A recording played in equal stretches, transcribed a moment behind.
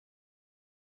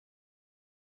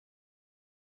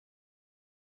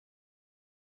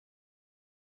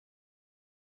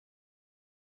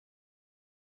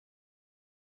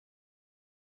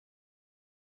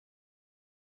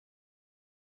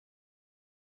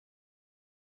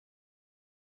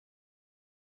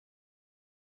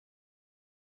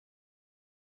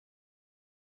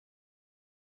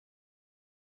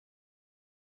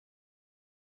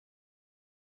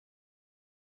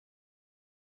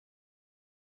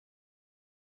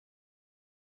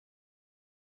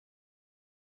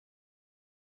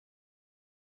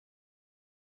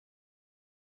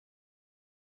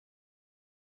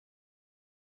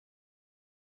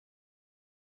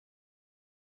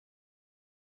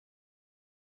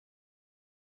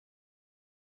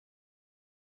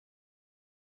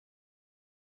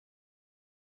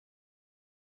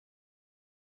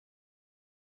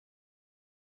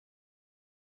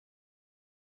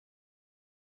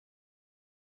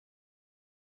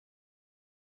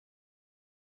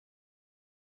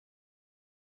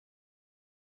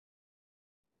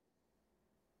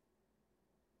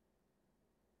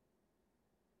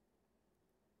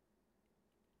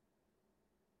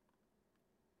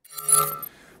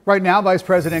Right now, Vice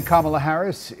President Kamala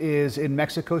Harris is in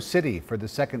Mexico City for the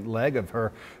second leg of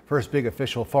her first big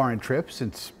official foreign trip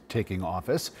since taking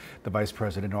office. The vice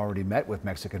president already met with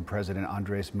Mexican President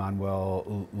Andres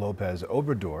Manuel Lopez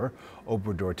Obrador.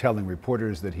 Obrador telling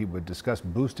reporters that he would discuss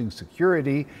boosting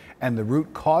security and the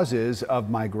root causes of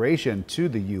migration to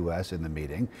the U.S. in the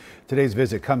meeting. Today's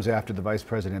visit comes after the vice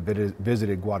president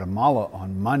visited Guatemala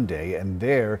on Monday, and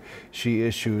there she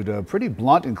issued a pretty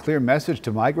blunt and clear message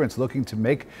to migrants looking to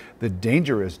make the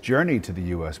dangerous journey to the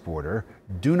U.S. border.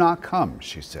 Do not come,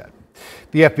 she said.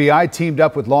 The FBI teamed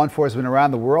up with law enforcement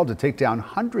around the world to take down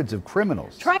hundreds of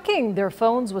criminals. Tracking their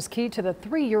phones was key to the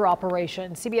 3-year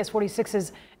operation. CBS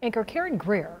 46's anchor Karen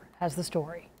Greer has the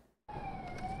story.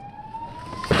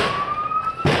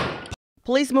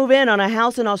 Police move in on a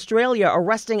house in Australia,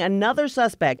 arresting another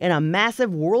suspect in a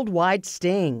massive worldwide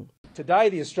sting. Today,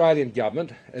 the Australian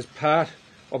government, as part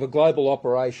of a global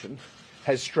operation,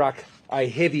 has struck a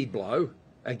heavy blow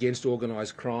against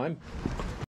organised crime.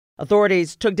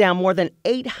 Authorities took down more than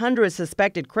 800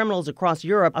 suspected criminals across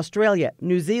Europe, Australia,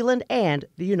 New Zealand, and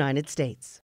the United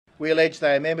States. We allege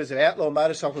they are members of outlaw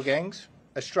motorcycle gangs,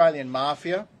 Australian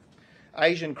mafia,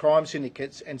 Asian crime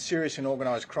syndicates, and serious and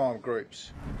organised crime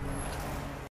groups.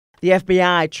 The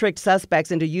FBI tricked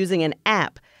suspects into using an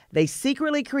app they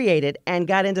secretly created and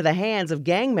got into the hands of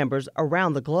gang members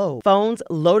around the globe. Phones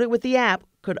loaded with the app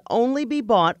could only be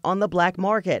bought on the black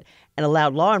market and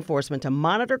allowed law enforcement to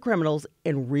monitor criminals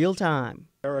in real time.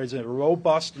 There is a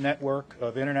robust network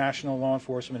of international law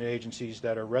enforcement agencies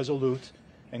that are resolute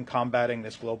in combating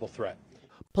this global threat.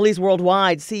 Police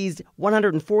worldwide seized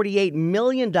 $148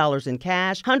 million in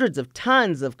cash, hundreds of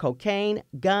tons of cocaine,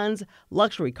 guns,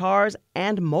 luxury cars,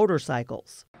 and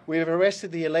motorcycles. We have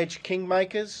arrested the alleged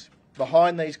kingmakers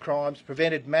behind these crimes,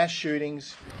 prevented mass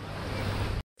shootings.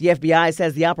 The FBI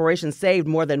says the operation saved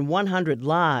more than 100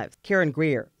 lives. Karen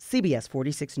Greer, CBS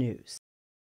 46 News.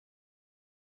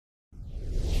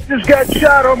 Just got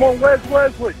shot. I'm on West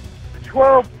Wesley.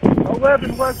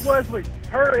 1211 West Wesley.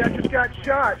 Hurry, I just got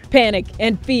shot. Panic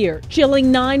and fear,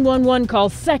 chilling 911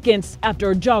 calls seconds after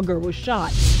a jogger was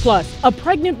shot. Plus, a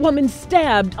pregnant woman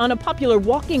stabbed on a popular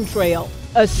walking trail.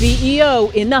 A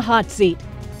CEO in the hot seat.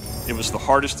 It was the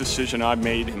hardest decision I've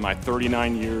made in my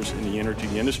 39 years in the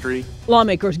energy industry.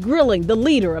 Lawmakers grilling the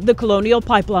leader of the Colonial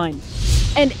Pipeline.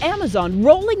 And Amazon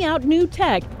rolling out new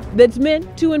tech that's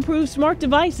meant to improve smart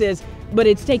devices, but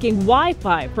it's taking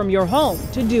Wi-Fi from your home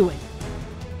to do it.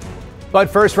 But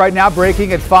first, right now,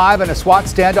 breaking at 5, and a SWAT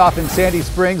standoff in Sandy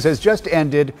Springs has just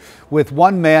ended with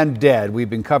one man dead. We've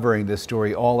been covering this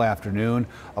story all afternoon.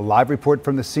 A live report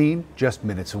from the scene just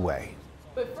minutes away.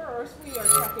 But first, we are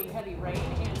tracking heavy rain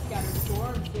and scattered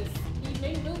storms this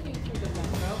evening, moving through the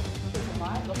metro. Here's a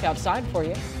live look outside for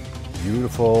you.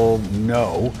 Beautiful,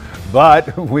 no,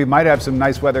 but we might have some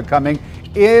nice weather coming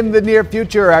in the near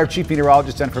future. Our chief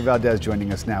meteorologist, Jennifer Valdez,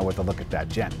 joining us now with a look at that.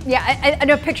 Jen. Yeah, I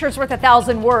know picture's worth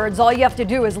 1,000 words. All you have to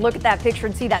do is look at that picture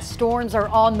and see that storms are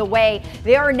on the way.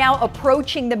 They are now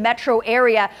approaching the metro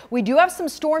area. We do have some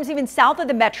storms even south of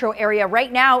the metro area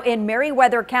right now in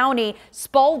Meriwether County,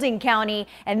 Spalding County,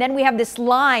 and then we have this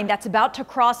line that's about to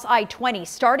cross I-20,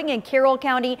 starting in Carroll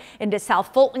County into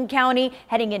South Fulton County,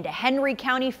 heading into Henry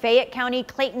County, Fayette County,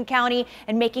 Clayton County,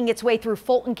 and making its way through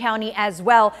Fulton County as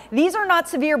well. These are not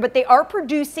severe, but they are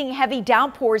producing heavy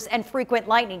downpours and frequent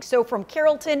lightning. So from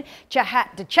Carrollton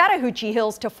to Chattahoochee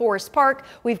Hills to Forest Park,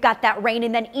 we've got that rain.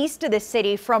 And then east of the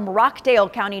city from Rockdale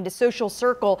County into Social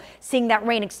Circle, seeing that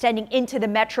rain extending into the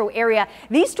metro area.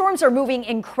 These storms are moving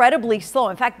incredibly slow.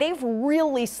 In fact, they've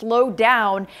really slowed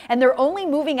down and they're only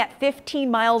moving at 15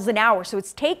 miles an hour. So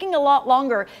it's taking a lot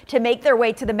longer to make their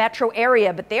way to the metro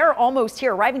area, but they are almost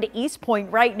here, arriving to East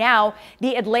Point right now.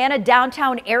 The Atlanta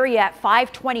downtown area at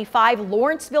 5:25,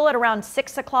 Lawrenceville at around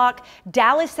 6 o'clock,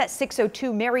 Dallas at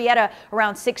 6:02, Marietta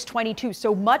around 6:22.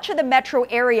 So much of the metro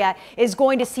area is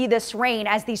going to see this rain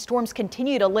as these storms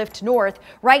continue to lift north.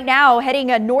 Right now, heading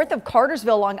north of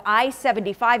Cartersville along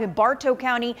I-75 in Bartow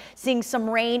County, seeing some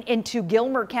rain into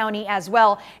Gilmer County as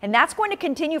well. And that's going to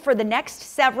continue for the next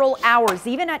several hours.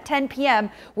 Even at 10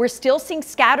 p.m., we're still seeing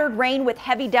scattered rain with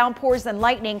heavy downpours and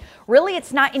lightning. Really,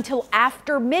 it's not until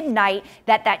after midnight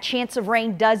that chance of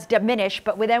rain does diminish,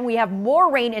 but then we have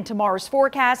more rain in tomorrow's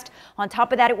forecast. On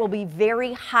top of that, it will be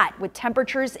very hot with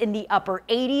temperatures in the upper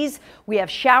 80s. We have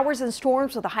showers and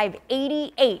storms with a high of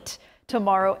 88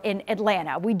 tomorrow in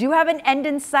Atlanta. We do have an end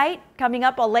in sight coming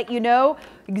up. I'll let you know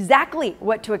exactly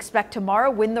what to expect tomorrow,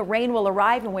 when the rain will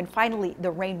arrive and when finally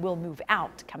the rain will move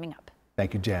out coming up.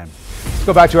 Thank you, Jen. Let's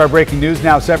go back to our breaking news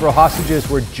now. Several hostages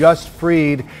were just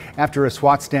freed after a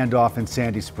SWAT standoff in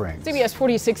Sandy Springs. CBS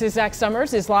 46's Zach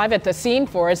Summers is live at the scene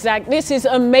for us. Zach, this is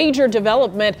a major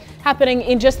development happening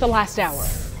in just the last hour.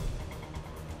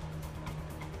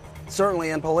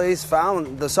 Certainly, and police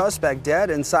found the suspect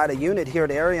dead inside a unit here at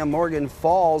area Morgan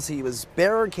Falls. He was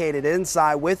barricaded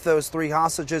inside with those 3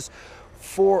 hostages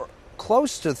for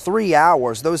close to 3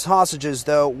 hours. Those hostages,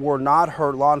 though, were not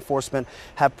hurt. Law enforcement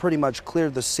have pretty much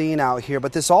cleared the scene out here.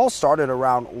 But this all started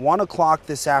around 1 o'clock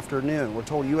this afternoon. We're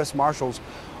told U.S. Marshals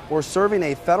were serving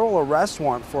a federal arrest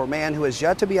warrant for a man who has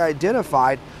yet to be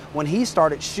identified when he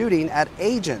started shooting at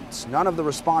agents. None of the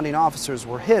responding officers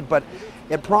were hit, but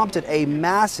it prompted a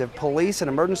massive police and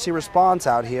emergency response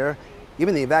out here,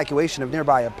 even the evacuation of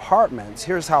nearby apartments.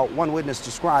 Here's how one witness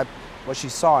described what she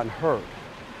saw and heard.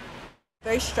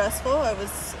 Very stressful. I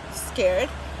was scared.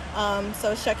 So I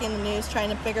was checking the news, trying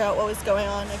to figure out what was going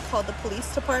on. I called the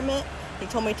police department. They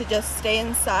told me to just stay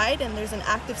inside, and there's an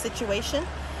active situation.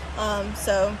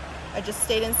 So I just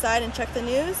stayed inside and checked the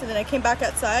news, and then I came back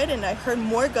outside and I heard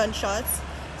more gunshots.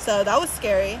 So that was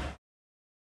scary.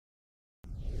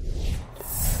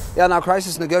 Yeah, now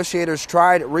crisis negotiators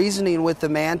tried reasoning with the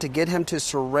man to get him to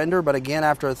surrender, but again,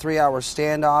 after a 3-hour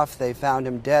standoff, they found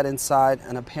him dead inside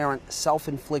an apparent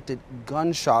self-inflicted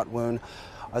gunshot wound.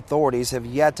 Authorities have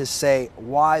yet to say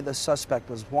why the suspect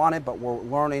was wanted, but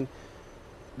we're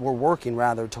working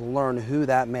to learn who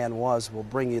that man was. We'll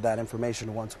bring you that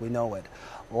information once we know it.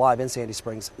 Live in Sandy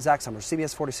Springs, Zach Summers,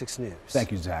 CBS 46 News.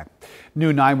 Thank you, Zach.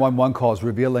 New 911 calls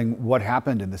revealing what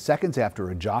happened in the seconds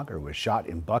after a jogger was shot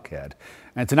in Buckhead.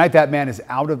 And tonight that man is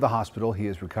out of the hospital. He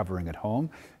is recovering at home.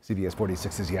 CBS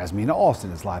 46's Yasmina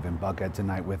Alston is live in Buckhead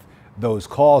tonight with those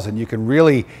calls. And you can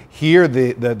really hear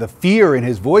the fear in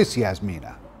his voice,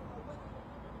 Yasmina.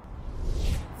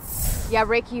 Yeah,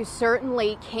 Rick, you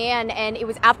certainly can. And it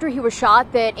was after he was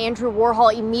shot that Andrew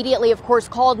Warhol immediately, of course,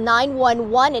 called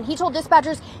 911. And he told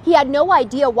dispatchers he had no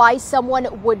idea why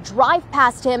someone would drive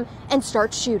past him and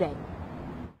start shooting.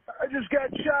 I just got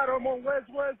shot. I'm on West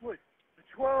Wesley.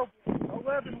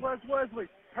 1211 West Wesley.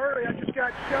 Hurry, I just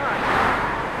got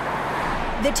shot.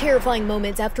 The terrifying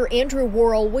moments after Andrew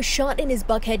Worrell was shot in his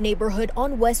Buckhead neighborhood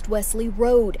on West Wesley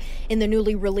Road. In the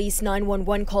newly released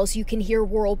 911 calls, you can hear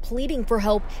Worrell pleading for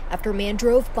help after man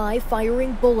drove by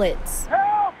firing bullets.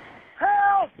 Help!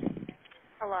 Help!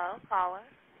 Hello, caller.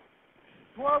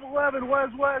 1211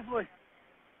 West Wesley.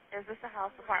 Is this a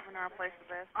house department or a place of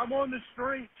business? I'm on the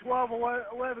street,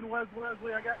 1211 West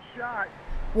Wesley. I got shot.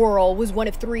 Worrell was one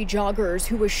of 3 joggers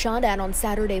who was shot at on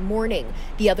Saturday morning.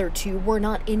 The other 2 were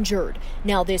not injured.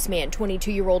 Now this man,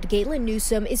 22-year-old Galen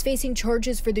Newsom, is facing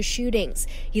charges for the shootings.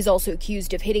 He's also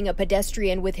accused of hitting a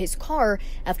pedestrian with his car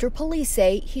after police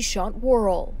say he shot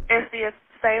Worrell. Is the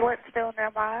assailant still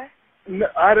nearby? No,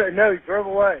 I don't know. He drove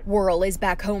away. Worrell is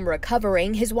back home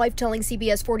recovering. His wife telling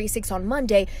CBS 46 on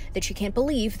Monday that she can't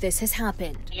believe this has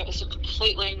happened. It was a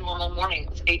completely normal morning. It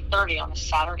was 8:30 on a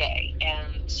Saturday,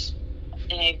 and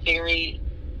in a very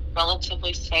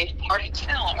relatively safe part of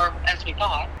town, or as we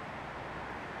thought.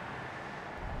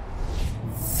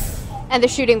 And the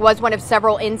shooting was one of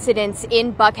several incidents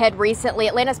in Buckhead recently.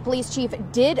 Atlanta's police chief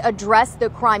did address the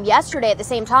crime yesterday. At the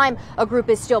same time, a group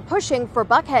is still pushing for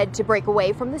Buckhead to break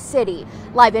away from the city.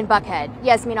 Live in Buckhead,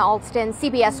 Yasmina Alston,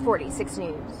 CBS 46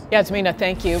 News. Yasmina,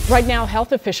 thank you. Right now,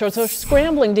 health officials are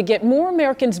scrambling to get more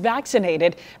Americans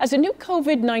vaccinated as a new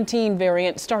COVID-19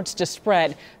 variant starts to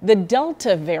spread. The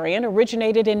Delta variant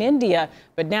originated in India,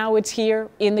 but now it's here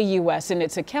in the U.S., and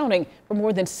it's accounting for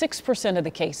more than 6% of the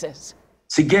cases.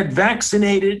 To get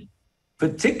vaccinated,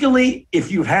 particularly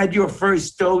if you've had your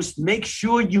first dose, make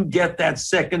sure you get that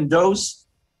second dose.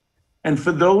 And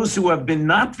for those who have been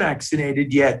not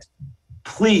vaccinated yet,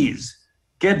 please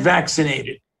get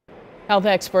vaccinated. Health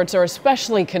experts are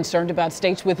especially concerned about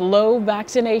states with low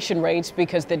vaccination rates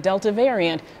because the Delta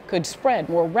variant could spread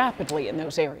more rapidly in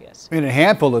those areas. In a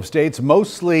handful of states,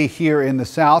 mostly here in the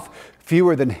South,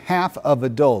 fewer than half of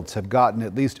adults have gotten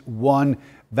at least one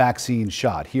vaccine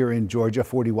shot. Here in Georgia,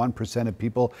 41% of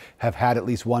people have had at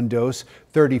least one dose.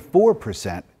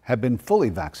 34% have been fully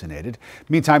vaccinated.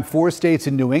 Meantime, 4 states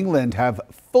in New England have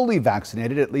fully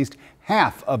vaccinated at least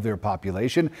half of their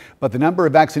population, but the number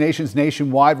of vaccinations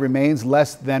nationwide remains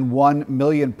less than 1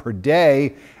 million per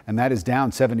day, and that is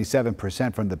down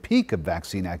 77% from the peak of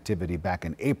vaccine activity back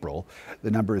in April.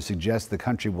 The numbers suggest the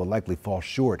country will likely fall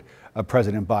short of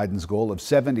President Biden's goal of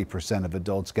 70% of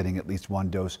adults getting at least one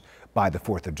dose by the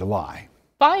 4th of July.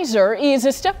 Pfizer is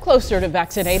a step closer to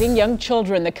vaccinating young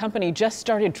children. The company just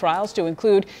started trials to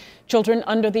include children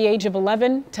under the age of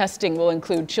 11. Testing will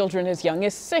include children as young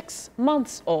as 6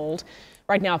 months old.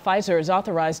 Right now, Pfizer is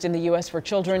authorized in the U.S. for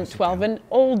children 12 and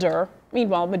older.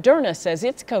 Meanwhile, Moderna says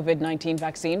its COVID-19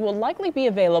 vaccine will likely be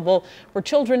available for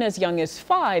children as young as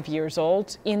 5 years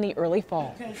old in the early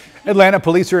fall. Atlanta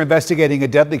police are investigating a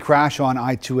deadly crash on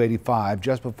I-285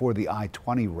 just before the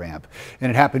I-20 ramp, and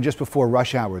it happened just before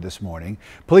rush hour this morning.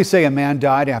 Police say a man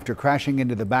died after crashing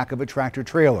into the back of a tractor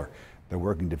trailer. They're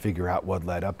working to figure out what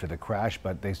led up to the crash,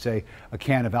 but they say a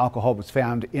can of alcohol was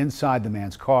found inside the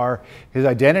man's car. His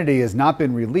identity has not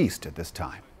been released at this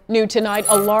time. New tonight,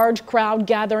 a large crowd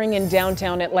gathering in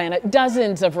downtown Atlanta.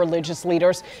 Dozens of religious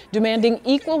leaders demanding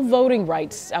equal voting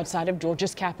rights outside of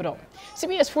Georgia's Capitol.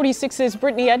 CBS 46's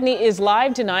Brittany Edney is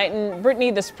live tonight. And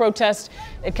Brittany, this protest,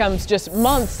 it comes just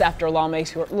months after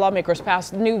lawmakers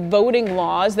passed new voting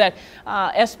laws, that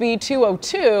SB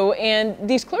 202. And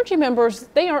these clergy members,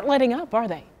 they aren't letting up, are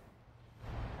they?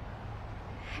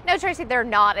 No, Tracy, they're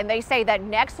not. And they say that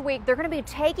next week they're going to be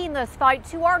taking this fight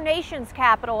to our nation's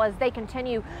capital as they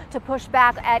continue to push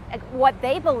back at what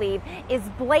they believe is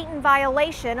blatant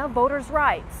violation of voters'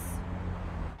 rights.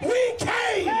 We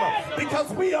came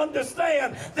because we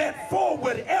understand that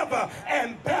forward ever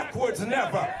and backwards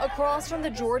never. Across from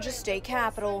the Georgia state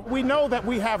capitol, we know that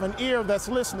we have an ear that's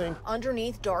listening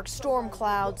underneath dark storm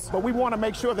clouds. But we want to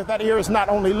make sure that that ear is not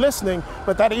only listening,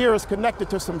 but that ear is connected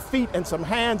to some feet and some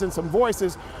hands and some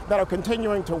voices that are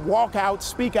continuing to walk out,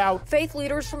 speak out. Faith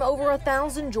leaders from over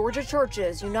 1,000 Georgia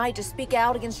churches unite to speak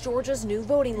out against Georgia's new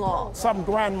voting law. Some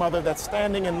grandmother that's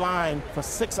standing in line for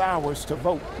 6 hours to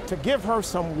vote, to give her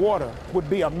some water would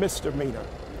be a misdemeanor.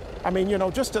 I mean, you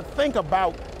know, just to think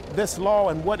about this law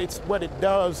and what it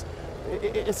does,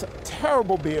 it's a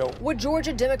terrible bill. What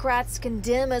Georgia Democrats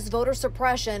condemn as voter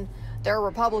suppression, their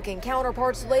Republican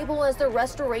counterparts label as the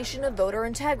restoration of voter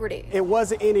integrity. It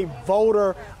wasn't any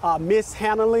voter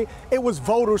mishandling. It was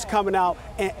voters coming out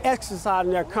and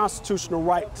exercising their constitutional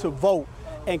right to vote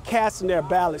and casting their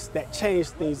ballots that changed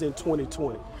things in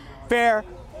 2020. Fair,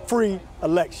 free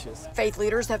elections. Faith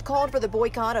leaders have called for the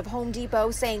boycott of Home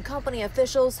Depot, saying company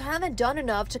officials haven't done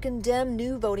enough to condemn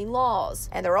new voting laws.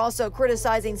 And they're also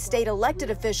criticizing state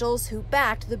elected officials who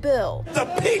backed the bill. The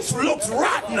peach looks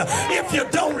rotten if you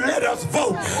don't let us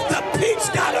vote. The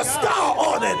peach got a star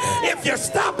on it if you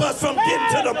stop us from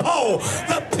getting to the poll.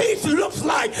 The peach looks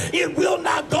like it will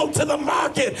not go to the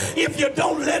market if you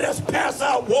don't let us pass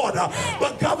our water.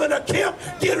 But Governor Kemp,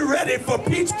 get ready for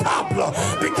peach cobbler,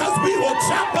 because we will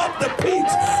chop up the peach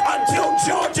until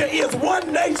Georgia is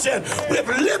one nation with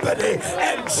liberty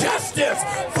and justice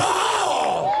for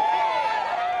all.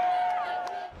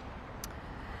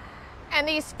 And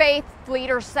these faith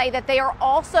leaders say that they are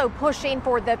also pushing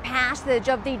for the passage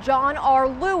of the John R.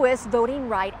 Lewis Voting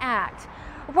Rights Act.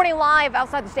 Reporting live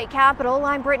outside the state capitol,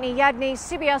 I'm Brittany Edney,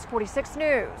 CBS 46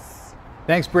 News.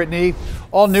 Thanks, Brittany.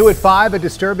 All new at 5, a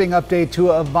disturbing update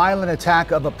to a violent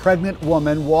attack of a pregnant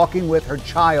woman walking with her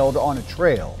child on a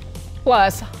trail.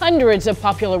 Plus, hundreds of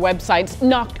popular websites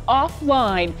knocked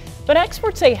offline. But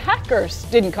experts say hackers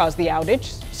didn't cause the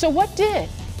outage. So what did?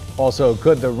 Also,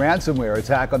 could the ransomware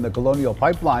attack on the Colonial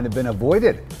Pipeline have been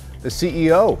avoided? The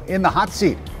CEO in the hot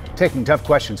seat, taking tough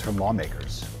questions from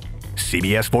lawmakers.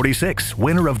 CBS 46,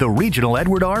 winner of the Regional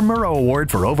Edward R. Murrow Award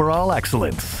for Overall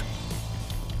Excellence.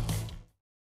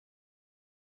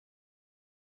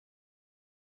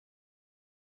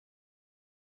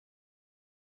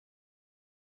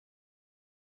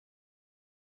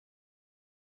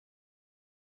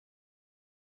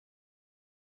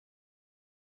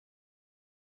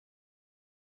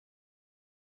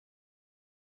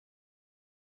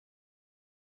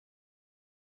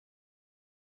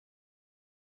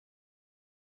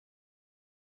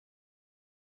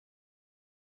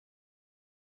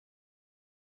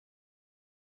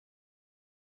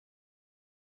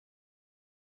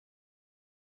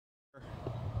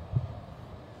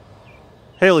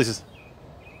 Hey, Lisa.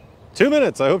 2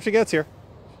 minutes. I hope she gets here.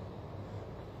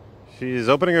 She's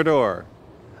opening her door.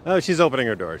 Oh, she's opening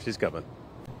her door. She's coming.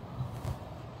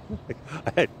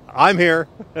 I'm here.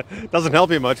 Doesn't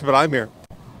help you much, but I'm here.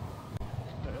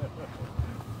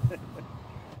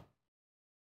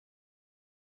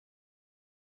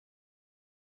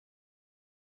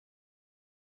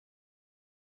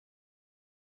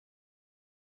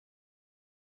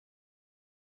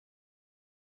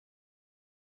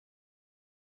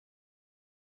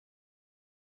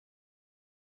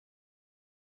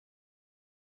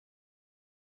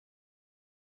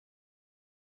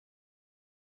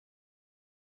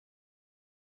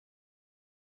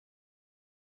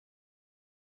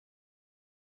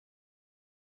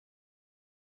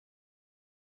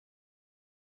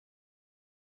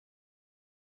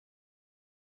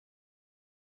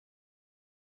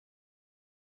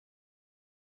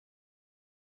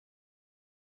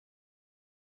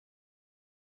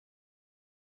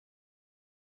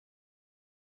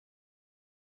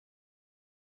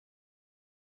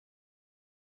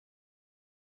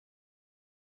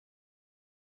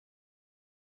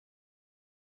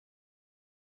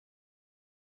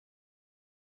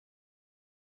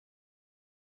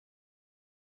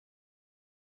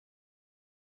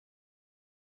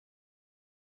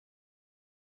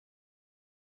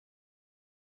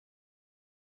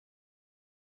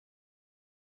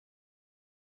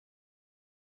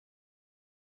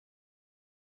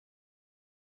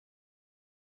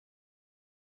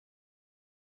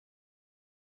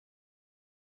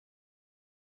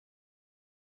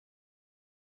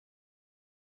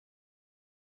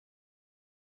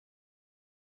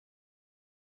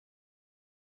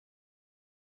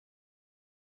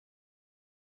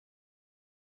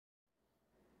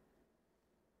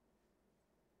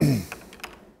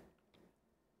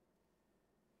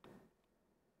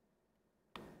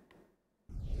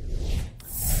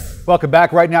 Welcome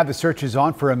back. Right now, the search is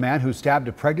on for a man who stabbed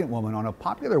a pregnant woman on a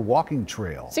popular walking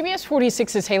trail. CBS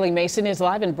 46's Haley Mason is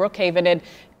live in Brookhaven. And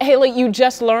Haley, you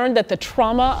just learned that the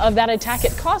trauma of that attack,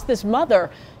 it caused this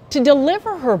mother to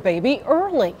deliver her baby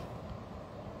early.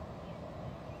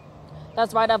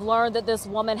 That's right. I've learned that this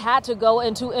woman had to go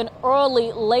into an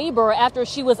early labor after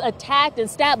she was attacked and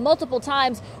stabbed multiple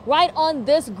times right on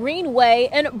this greenway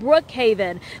in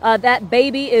Brookhaven. That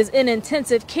baby is in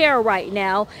intensive care right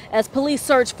now as police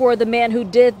search for the man who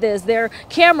did this. There are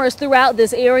cameras throughout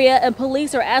this area and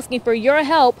police are asking for your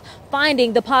help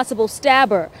finding the possible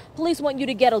stabber. Police want you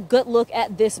to get a good look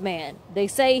at this man. They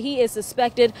say he is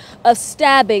suspected of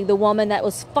stabbing the woman that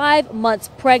was 5 months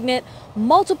pregnant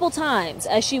multiple times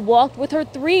as she walked with her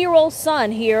 3-year-old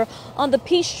son here on the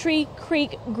Peachtree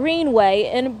Creek Greenway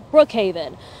in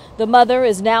Brookhaven. The mother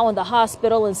is now in the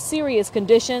hospital in serious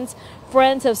conditions.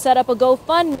 Friends have set up a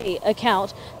GoFundMe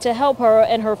account to help her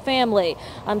and her family.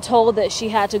 I'm told that she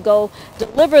had to go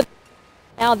deliver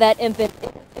now that infant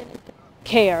in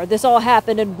care. This all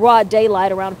happened in broad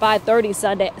daylight around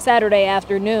 5:30 Saturday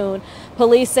afternoon.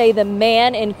 Police say the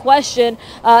man in question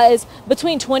is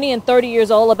between 20 and 30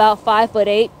 years old, about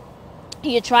 5'8".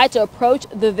 He had tried to approach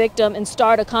the victim and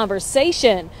start a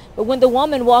conversation, but when the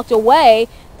woman walked away,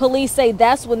 police say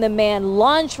that's when the man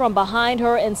lunged from behind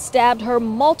her and stabbed her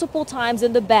multiple times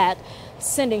in the back,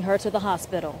 sending her to the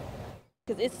hospital.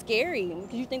 Because it's scary,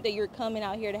 because you think that you're coming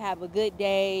out here to have a good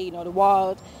day, you know, to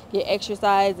walk, get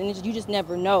exercise, and you just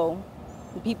never know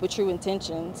the people's true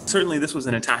intentions. Certainly this was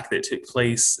an attack that took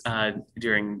place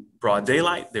during broad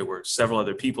daylight. There were several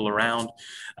other people around,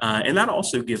 and that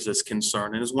also gives us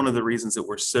concern, and is one of the reasons that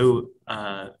we're so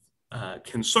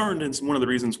concerned, and it's one of the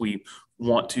reasons we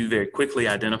want to very quickly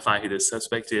identify who this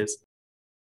suspect is.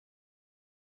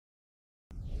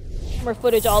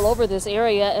 Footage all over this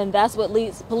area, and that's what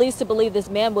leads police to believe this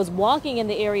man was walking in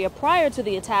the area prior to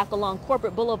the attack along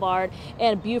Corporate Boulevard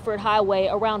and Buford Highway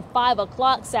around 5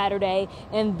 o'clock Saturday,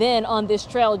 and then on this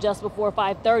trail just before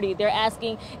 5:30. They're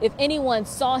asking if anyone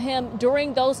saw him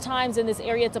during those times in this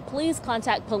area to please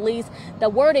contact police. The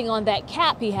wording on that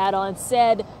cap he had on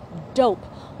said "dope."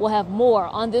 We'll have more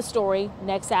on this story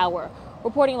next hour.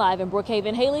 Reporting live in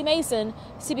Brookhaven, Haley Mason,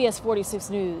 CBS 46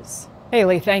 News.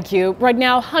 Haley, thank you. Right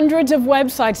now, hundreds of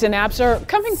websites and apps are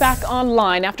coming back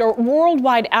online after a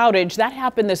worldwide outage that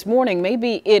happened this morning.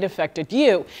 Maybe it affected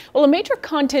you. Well, a major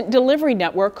content delivery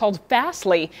network called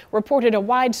Fastly reported a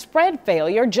widespread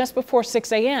failure just before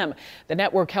 6 a.m. The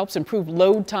network helps improve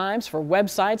load times for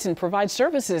websites and provides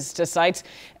services to sites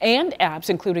and apps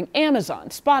including Amazon,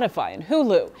 Spotify, and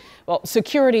Hulu. Well,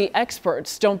 security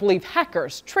experts don't believe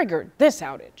hackers triggered this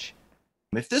outage.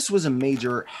 If this was a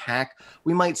major hack,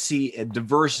 we might see a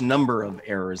diverse number of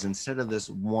errors instead of this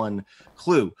one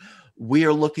clue. We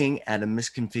are looking at a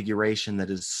misconfiguration that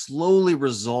is slowly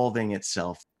resolving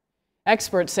itself.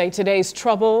 Experts say today's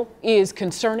trouble is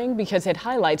concerning because it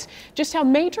highlights just how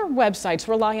major websites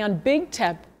rely on big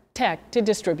tech to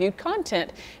distribute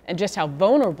content and just how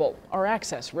vulnerable our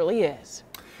access really is.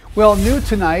 Well, new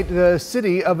tonight, the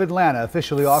city of Atlanta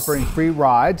officially offering free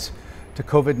rides to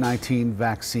COVID-19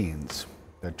 vaccines.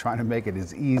 They're trying to make it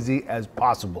as easy as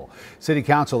possible. City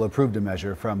Council approved a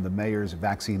measure from the mayor's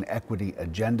vaccine equity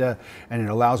agenda, and it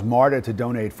allows MARTA to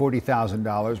donate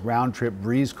 $40,000 round-trip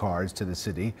Breeze cards to the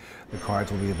city. The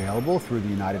cards will be available through the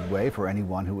United Way for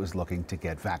anyone who is looking to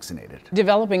get vaccinated.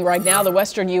 Developing right now, the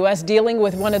western U.S. dealing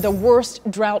with one of the worst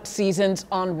drought seasons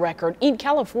on record. In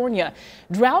California,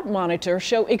 drought monitors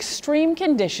show extreme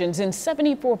conditions in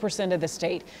 74% of the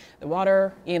state. The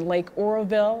water in Lake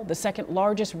Oroville, the second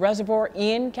largest reservoir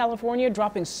in California,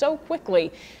 dropping so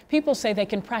quickly, people say they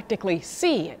can practically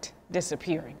see it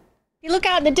disappearing. You look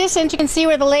out in the distance, you can see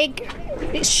where the lake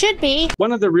should be.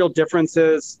 One of the real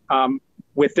differences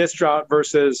with this drought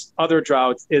versus other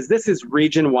droughts is this is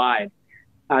region-wide.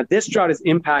 This drought is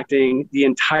impacting the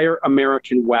entire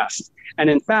American West. And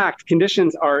in fact,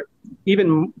 conditions are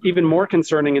even more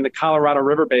concerning in the Colorado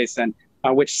River Basin,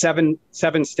 which seven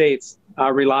states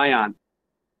rely on.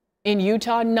 In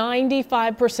Utah,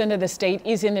 95% of the state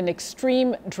is in an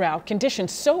extreme drought.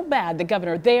 Conditions so bad, the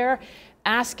governor there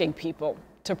asking people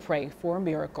to pray for a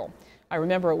miracle. I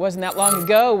remember it wasn't that long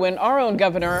ago when our own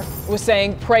governor was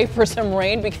saying pray for some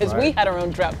rain because we had our own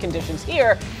drought conditions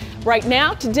here. Right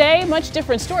now, today, much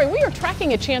different story. We are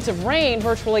tracking a chance of rain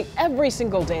virtually every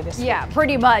single day this week. Yeah,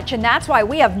 pretty much. And that's why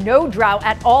we have no drought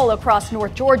at all across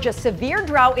North Georgia. Severe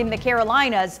drought in the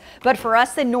Carolinas. But for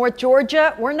us in North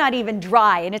Georgia, we're not even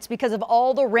dry. And it's because of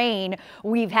all the rain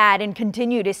we've had and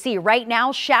continue to see. Right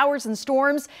now, showers and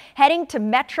storms heading to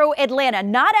metro Atlanta.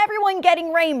 Not everyone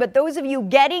getting rain, but those of you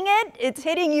getting it, it's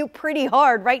hitting you pretty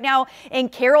hard. Right now in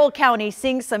Carroll County,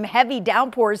 seeing some heavy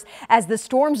downpours as the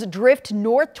storms drift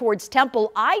north towards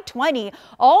Temple. I-20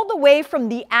 all the way from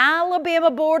the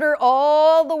Alabama border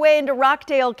all the way into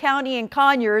Rockdale County and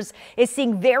Conyers is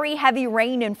seeing very heavy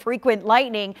rain and frequent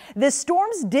lightning. The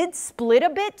storms did split a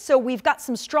bit, so we've got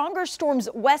some stronger storms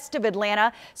west of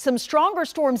Atlanta, some stronger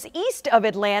storms east of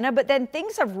Atlanta, but then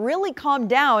things have really calmed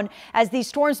down as these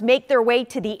storms make their way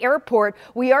to the airport.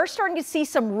 We are starting to see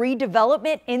some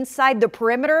redevelopment inside the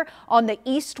perimeter on the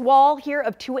east wall here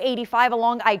of 285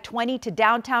 along I-20 to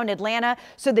downtown Atlanta.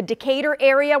 So the Decatur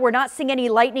area, we're not seeing any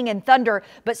lightning and thunder,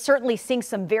 but certainly seeing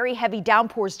some very heavy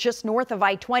downpours just north of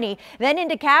I-20. Then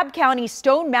into Cobb County,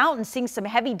 Stone Mountain, seeing some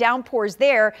heavy downpours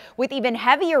there with even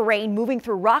heavier rain moving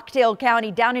through Rockdale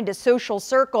County down into Social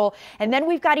Circle. And then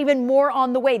we've got even more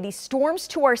on the way. These storms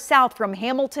to our south from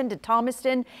Hamilton to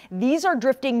Thomaston, these are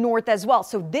drifting north as well.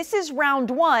 So this is round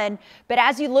one, but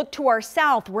as you look to our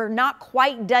south, we're not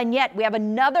quite done yet. We have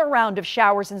another round of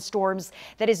showers and storms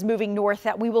that is moving north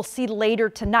that we will see later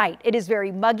tonight. It is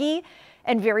very muggy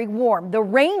and very warm. The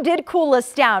rain did cool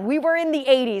us down. We were in the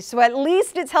 80s, so at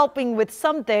least it's helping with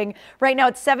something. Right now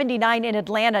it's 79 in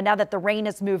Atlanta now that the rain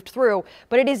has moved through,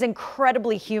 but it is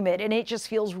incredibly humid and it just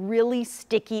feels really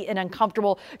sticky and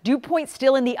uncomfortable. Dew point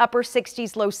still in the upper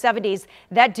 60s, low 70s.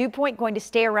 That dew point going to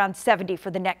stay around 70 for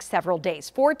the next several days.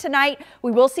 For tonight,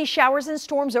 we will see showers and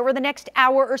storms over the next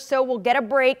hour or so. We'll get a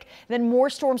break, then more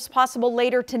storms possible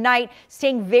later tonight,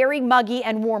 staying very muggy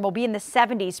and warm. We'll be in the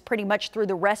 70s pretty much through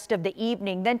the rest of the evening.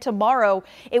 Then tomorrow,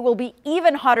 it will be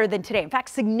even hotter than today. In fact,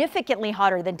 significantly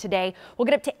hotter than today. We'll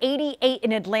get up to 88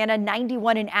 in Atlanta,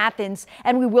 91 in Athens,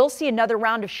 and we will see another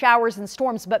round of showers and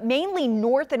storms, but mainly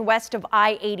north and west of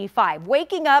I-85.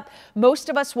 Waking up, most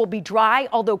of us will be dry,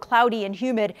 although cloudy and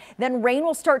humid. Then rain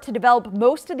will start to develop.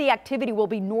 Most of the activity will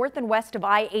be north and west of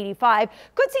I-85.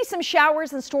 Could see some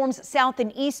showers and storms south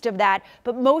and east of that,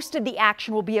 but most of the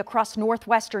action will be across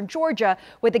northwestern Georgia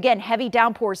with, again, heavy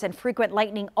downpours and frequent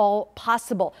lightning all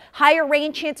possible. Higher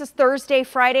rain chances Thursday,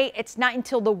 Friday. It's not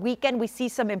until the weekend we see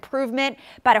some improvement.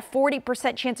 About a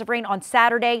 40% chance of rain on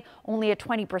Saturday, only a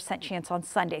 20% chance on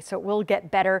Sunday. So it will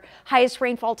get better. Highest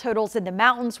rainfall totals in the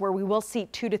mountains where we will see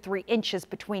 2 to 3 inches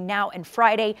between now and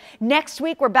Friday. Next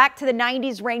week, we're back to the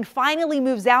 90s. Rain finally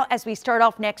moves out as we start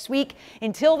off next week.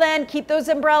 Until then, keep those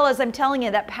umbrellas. I'm telling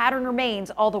you, that pattern remains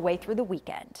all the way through the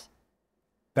weekend.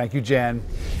 Thank you, Jen.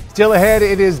 Still ahead,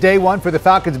 it is day one for the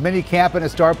Falcons mini camp, and a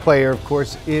star player, of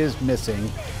course, is missing.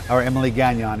 Our Emily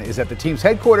Gagnon is at the team's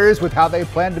headquarters with how they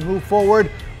plan to move forward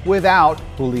without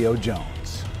Julio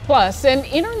Jones. Plus, an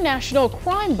international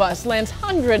crime bust lands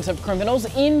hundreds of criminals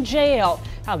in jail.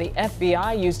 How the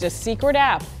FBI used a secret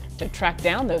app to track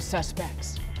down those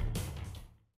suspects.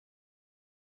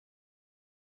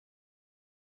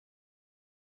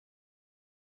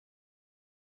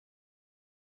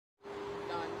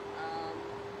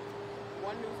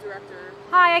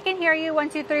 Hi, I can hear you. 1,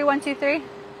 2, 3, 1, 2, 3.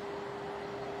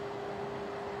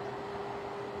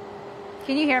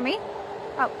 Can you hear me?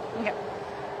 Oh, okay.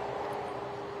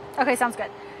 Okay, sounds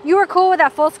good. You were cool with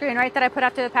that full screen, right, that I put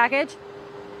after the package?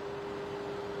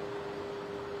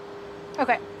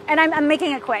 Okay, and I'm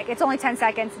making it quick. It's only 10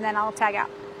 seconds, and then I'll tag out.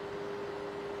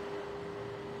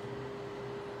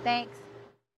 Thanks.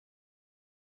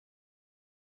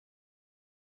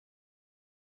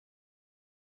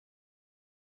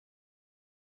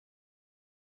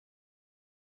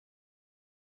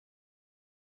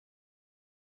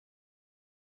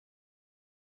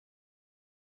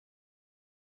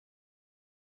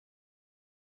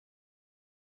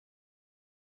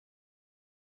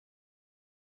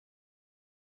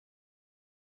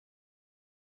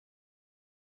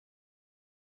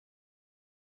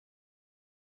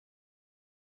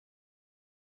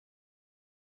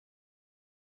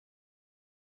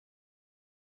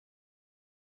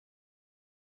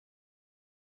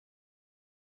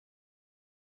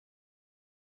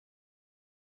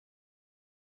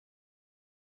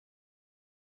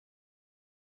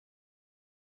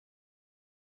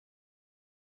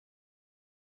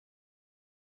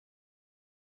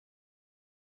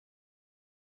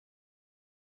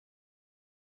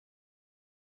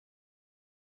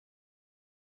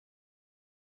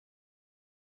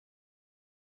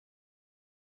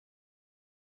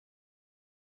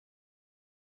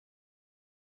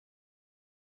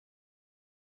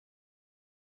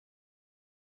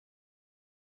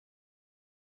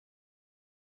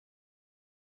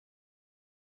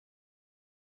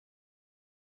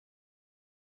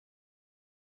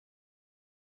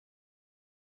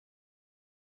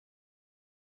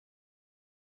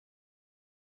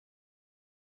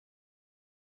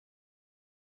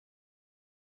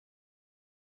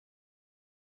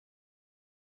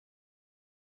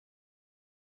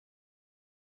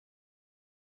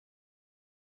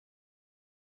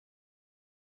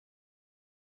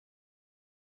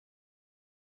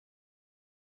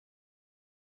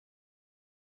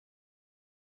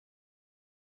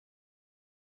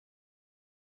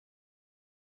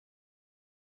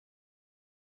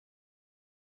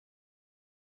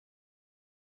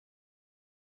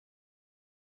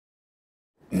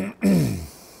 Well,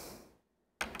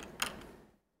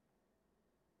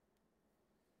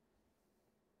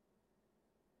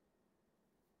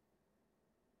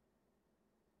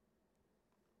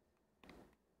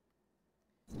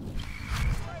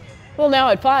 now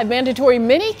at 5, mandatory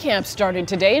mini camp started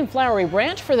today in Flowery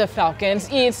Branch for the Falcons.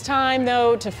 It's time,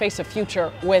 though, to face a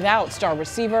future without star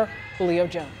receiver Julio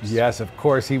Jones. Yes, of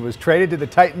course. He was traded to the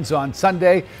Titans on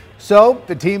Sunday, so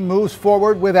the team moves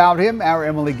forward without him. Our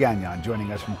Emily Gagnon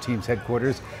joining us from team's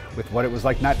headquarters with what it was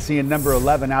like not seeing number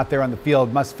 11 out there on the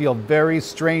field. Must feel very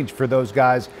strange for those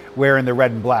guys wearing the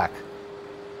red and black.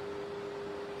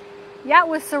 Yeah, it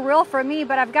was surreal for me,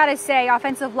 but I've got to say,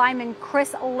 offensive lineman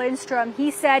Chris Lindstrom,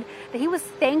 he said that he was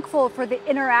thankful for the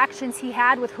interactions he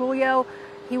had with Julio.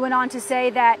 He went on to say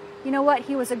that, you know what,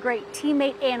 he was a great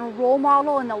teammate and role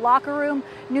model in the locker room.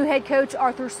 New head coach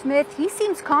Arthur Smith, he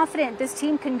seems confident this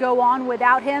team can go on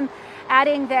without him,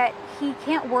 adding that he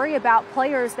can't worry about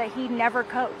players that he never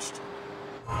coached.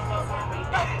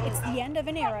 It's the end of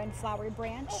an era in Flowery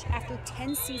Branch. After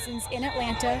 10 seasons in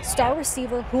Atlanta, star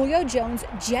receiver Julio Jones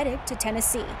jetted to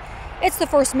Tennessee. It's the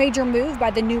first major move by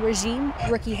the new regime.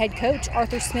 Rookie head coach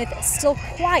Arthur Smith still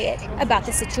quiet about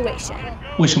the situation.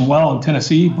 Wish him well in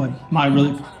Tennessee, but my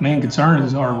really main concern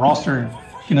is our roster and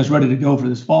getting us ready to go for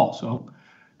this fall. So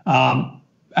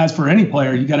as for any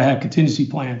player, you got to have contingency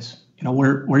plans. You know,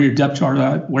 where your depth chart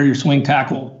at, where your swing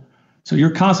tackle. So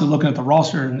you're constantly looking at the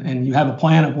roster and you have a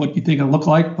plan of what you think it'll look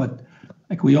like. But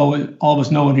like we all of us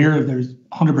know in here, there's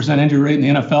 100% injury rate in the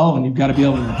NFL, and you've got to be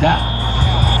able to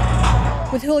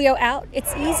adapt. With Julio out,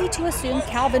 it's easy to assume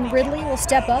Calvin Ridley will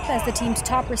step up as the team's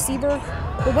top receiver.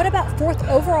 But what about 4th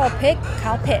overall pick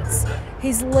Kyle Pitts?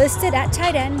 He's listed at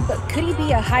tight end, but could he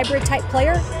be a hybrid type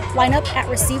player, line up at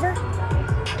receiver?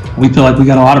 We feel like we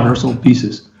got a lot of versatile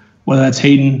pieces, whether that's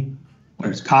Hayden,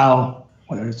 whether it's Kyle,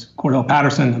 whether it's Cordell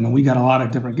Patterson. I mean, we got a lot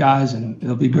of different guys, and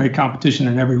it'll be great competition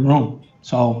in every room.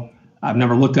 So I've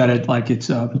never looked at it like it's,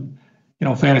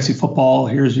 fantasy football.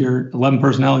 Here's your 11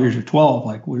 personnel, here's your 12.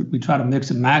 Like we try to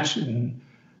mix and match, and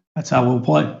that's how we'll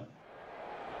play.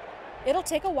 It'll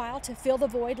take a while to fill the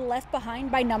void left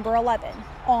behind by number 11,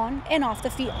 on and off the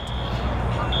field.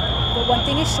 But one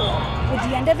thing is sure, with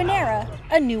the end of an era,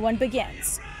 a new one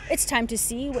begins. It's time to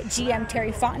see what GM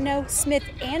Terry Fontenot, Smith,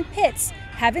 and Pitts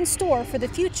have in store for the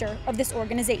future of this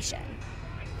organization.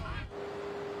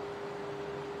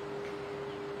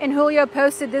 And Julio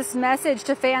posted this message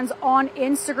to fans on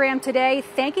Instagram today,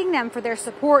 thanking them for their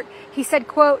support. He said,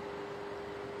 quote,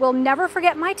 "We'll never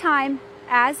forget my time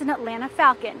as an Atlanta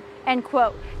Falcon," end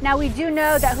quote. Now, we do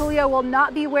know that Julio will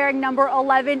not be wearing number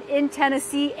 11 in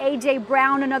Tennessee. A.J.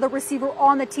 Brown, another receiver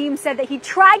on the team, said that he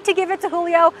tried to give it to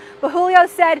Julio, but Julio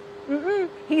said,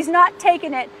 he's not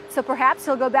taking it. So perhaps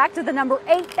he'll go back to the number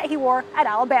 8 that he wore at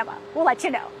Alabama. We'll let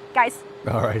you know, guys.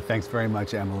 All right, thanks very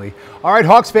much, Emily. All right,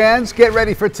 Hawks fans, get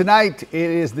ready for tonight. It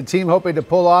is the team hoping to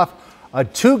pull off a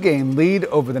 2-game lead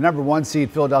over the number 1 seed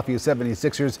Philadelphia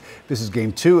 76ers. This is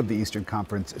game 2 of the Eastern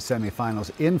Conference semifinals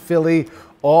in Philly.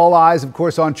 All eyes, of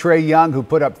course, on Trae Young, who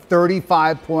put up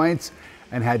 35 points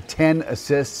and had 10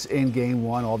 assists in game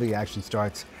 1. All the action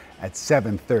starts at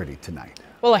 7:30 tonight.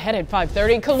 Well, ahead at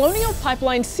 5:30, Colonial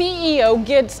Pipeline CEO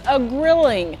gets a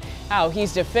grilling. How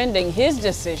he's defending his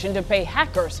decision to pay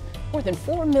hackers more than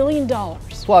 $4 million.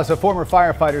 Plus, a former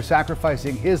firefighter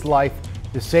sacrificing his life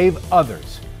to save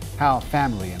others. How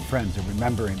family and friends are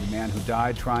remembering the man who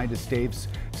died trying to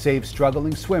save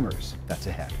struggling swimmers. That's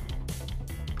ahead.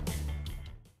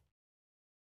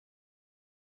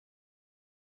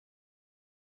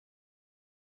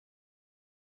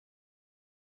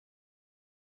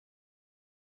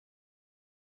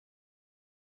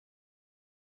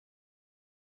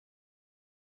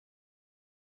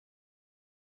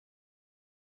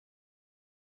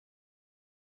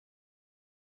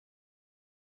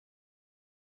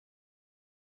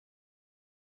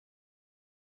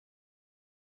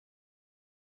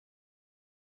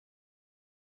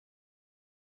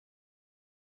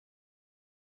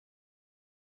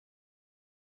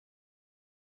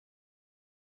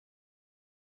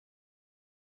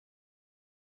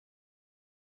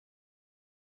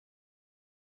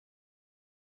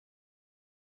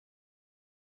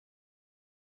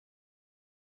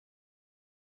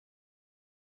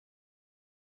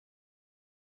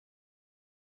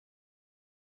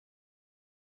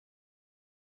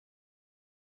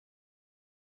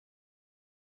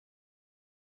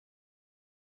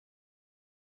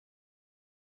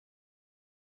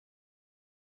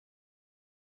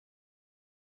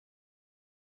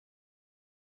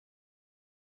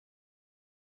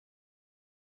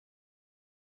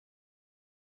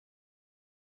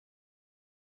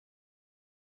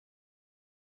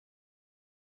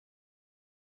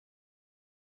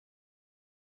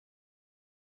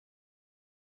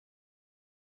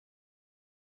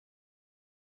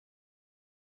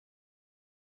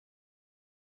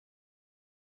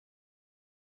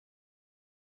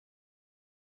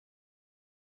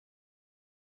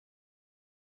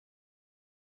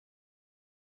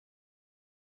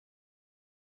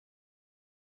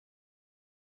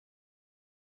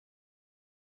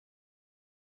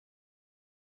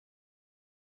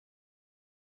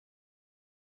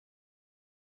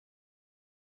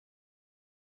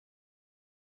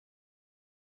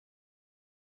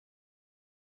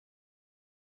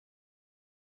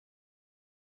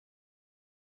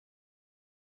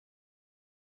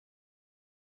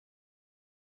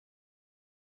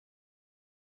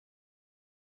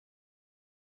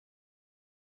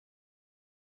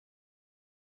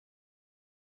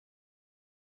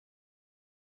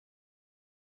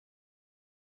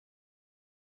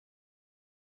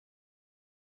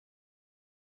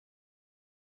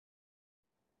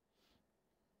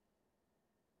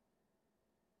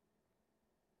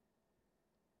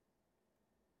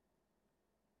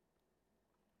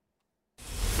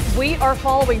 We are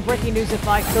following breaking news at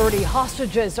 5:30.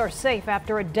 Hostages are safe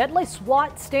after a deadly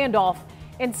SWAT standoff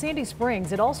in Sandy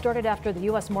Springs. It all started after the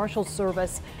U.S. Marshals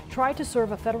Service tried to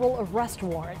serve a federal arrest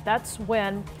warrant. That's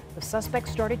when the suspect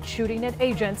started shooting at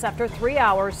agents. After 3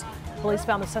 hours, police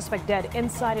found the suspect dead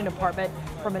inside an apartment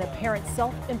from an apparent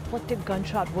self-inflicted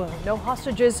gunshot wound. No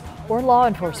hostages or law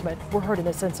enforcement were hurt in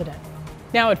this incident.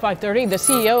 Now at 5:30, the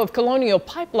CEO of Colonial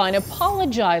Pipeline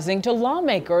apologizing to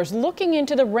lawmakers looking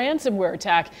into the ransomware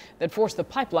attack that forced the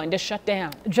pipeline to shut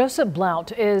down. Joseph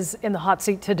Blount is in the hot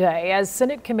seat today. As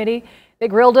Senate committee, they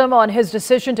grilled him on his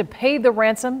decision to pay the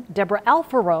ransom. Deborah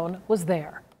Alfarone was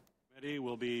there.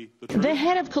 The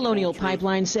head of Colonial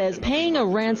Pipeline says paying a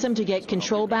ransom to get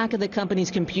control back of the company's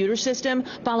computer system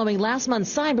following last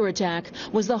month's cyber attack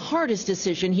was the hardest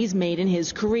decision he's made in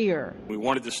his career. We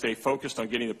wanted to stay focused on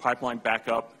getting the pipeline back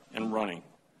up and running.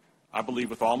 I believe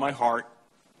with all my heart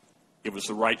it was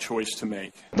the right choice to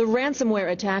make. The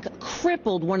ransomware attack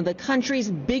crippled one of the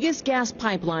country's biggest gas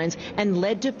pipelines and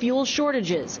led to fuel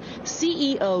shortages.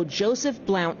 CEO Joseph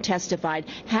Blount testified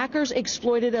hackers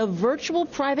exploited a virtual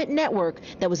private network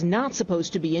that was not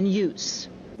supposed to be in use.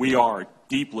 We are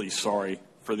deeply sorry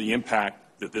for the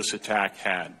impact that this attack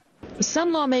had.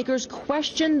 Some lawmakers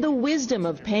questioned the wisdom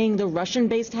of paying the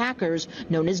Russian-based hackers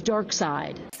known as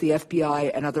DarkSide. The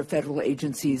FBI and other federal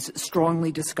agencies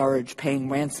strongly discourage paying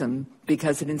ransom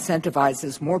because it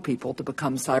incentivizes more people to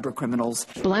become cyber criminals.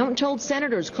 Blount told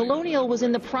senators Colonial was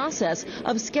in the process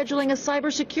of scheduling a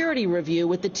cybersecurity review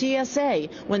with the TSA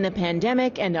when the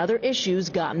pandemic and other issues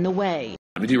got in the way.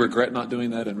 Do you regret not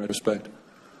doing that in retrospect?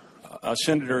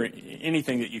 Senator,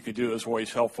 anything that you could do is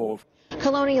always helpful.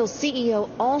 Colonial's CEO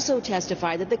also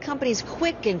testified that the company's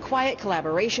quick and quiet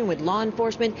collaboration with law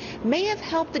enforcement may have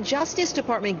helped the Justice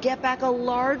Department get back a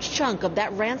large chunk of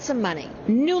that ransom money.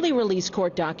 Newly released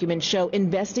court documents show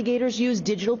investigators used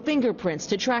digital fingerprints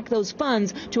to track those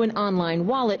funds to an online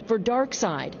wallet for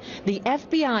DarkSide. The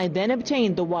FBI then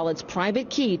obtained the wallet's private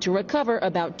key to recover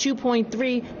about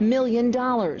 $2.3 million.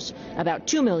 About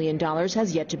 $2 million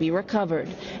has yet to be recovered.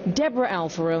 Deborah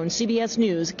Alfarone, CBS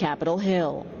News, Capitol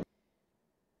Hill.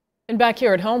 And back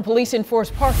here at home, police in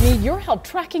Forest Park need your help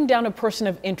tracking down a person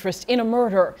of interest in a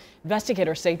murder.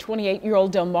 Investigators say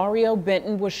 28-year-old Delmario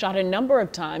Benton was shot a number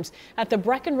of times at the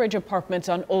Breckenridge Apartments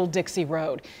on Old Dixie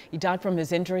Road. He died from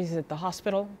his injuries at the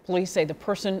hospital. Police say the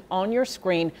person on your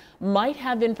screen might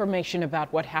have information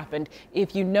about what happened.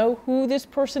 If you know who this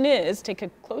person is, take a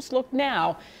close look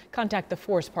now. Contact the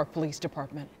Forest Park Police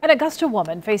Department. An Augusta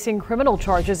woman facing criminal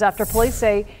charges after police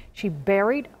say she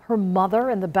buried her mother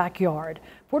in the backyard.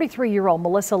 43-year-old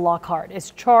Melissa Lockhart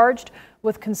is charged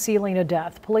with concealing a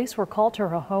death. Police were called to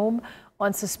her home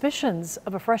on suspicions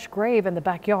of a fresh grave in the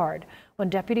backyard. When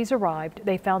deputies arrived,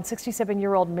 they found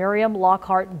 67-year-old Miriam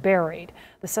Lockhart buried.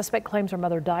 The suspect claims her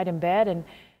mother died in bed and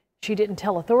she didn't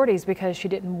tell authorities because she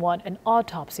didn't want an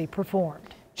autopsy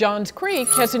performed. Johns Creek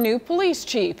has a new police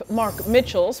chief. Mark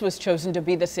Mitchells was chosen to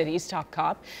be the city's top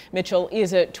cop. Mitchell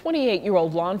is a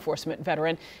 28-year-old law enforcement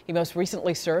veteran. He most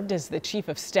recently served as the chief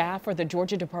of staff for the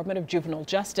Georgia Department of Juvenile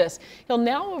Justice. He'll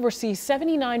now oversee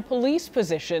 79 police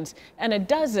positions and a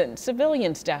dozen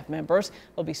civilian staff members.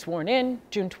 They'll be sworn in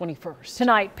June 21st.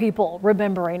 Tonight, people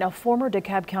remembering a former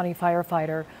DeKalb County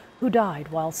firefighter who died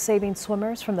while saving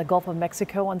swimmers from the Gulf of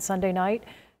Mexico on Sunday night.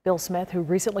 Bill Smith, who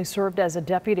recently served as a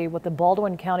deputy with the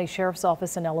Baldwin County Sheriff's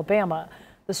Office in Alabama.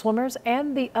 The swimmers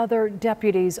and the other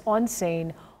deputies on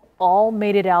scene all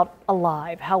made it out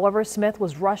alive. However, Smith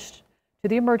was rushed to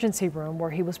the emergency room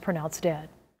where he was pronounced dead.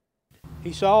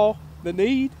 He saw the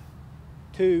need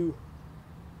to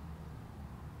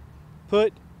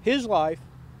put his life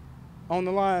on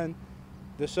the line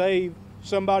to save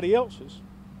somebody else's,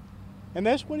 and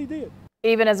that's what he did.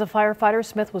 Even as a firefighter,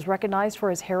 Smith was recognized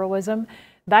for his heroism.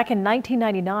 Back in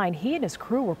 1999, he and his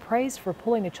crew were praised for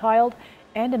pulling a child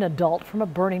and an adult from a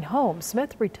burning home.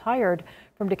 Smith retired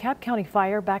from DeKalb County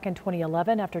Fire back in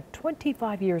 2011 after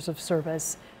 25 years of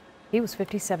service. He was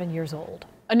 57 years old.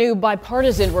 A new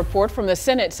bipartisan report from the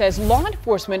Senate says law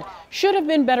enforcement should have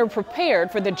been better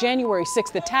prepared for the January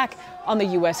 6th attack on the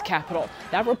U.S. Capitol.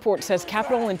 That report says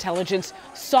Capitol Intelligence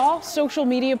saw social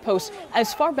media posts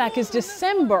as far back as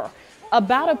December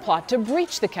about a plot to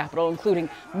breach the Capitol, including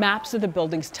maps of the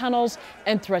building's tunnels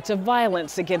and threats of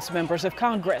violence against members of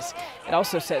Congress. It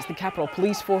also says the Capitol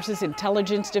Police Force's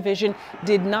Intelligence Division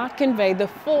did not convey the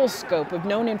full scope of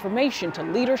known information to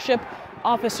leadership,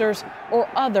 officers, or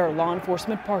other law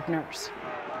enforcement partners.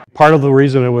 Part of the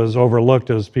reason it was overlooked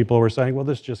is people were saying, well,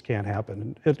 this just can't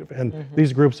happen. And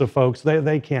these groups of folks,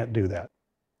 they can't do that.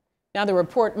 Now, the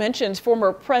report mentions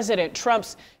former President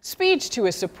Trump's speech to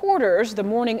his supporters the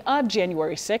morning of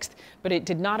January 6th, but it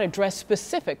did not address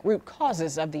specific root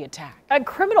causes of the attack. A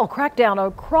criminal crackdown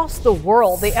across the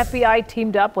world. The FBI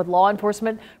teamed up with law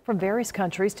enforcement from various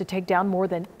countries to take down more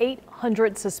than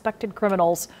 800 suspected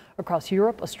criminals across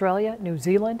Europe, Australia, New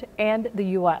Zealand, and the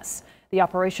U.S. The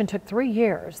operation took 3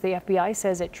 years. The FBI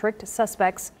says it tricked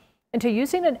suspects into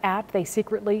using an app they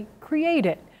secretly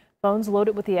created. Phones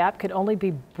loaded with the app could only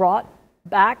be bought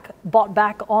back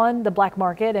on the black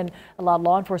market and allowed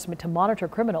law enforcement to monitor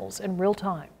criminals in real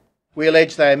time. We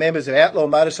allege they are members of outlaw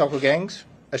motorcycle gangs,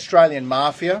 Australian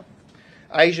mafia,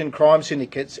 Asian crime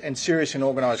syndicates and serious and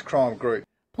organised crime groups.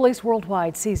 Police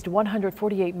worldwide seized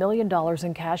 $148 million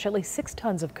in cash, at least 6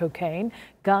 tons of cocaine,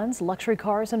 guns, luxury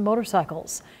cars and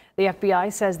motorcycles. The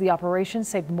FBI says the operation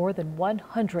saved more than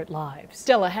 100 lives.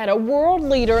 Still ahead, a world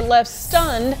leader left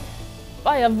stunned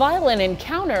by a violent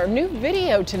encounter. New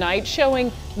video tonight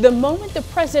showing the moment the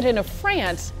president of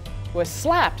France was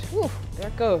slapped, there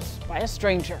it goes, by a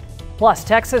stranger. Plus,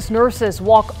 Texas nurses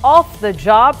walk off the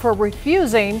job for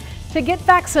refusing to get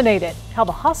vaccinated. How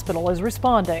the hospital is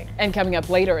responding. And coming up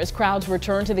later, as crowds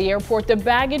return to the airport, the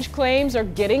baggage claims are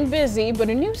getting busy, but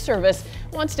a new service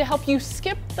wants to help you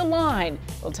skip the line.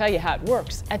 We'll tell you how it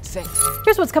works at 6.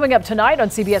 Here's what's coming up tonight on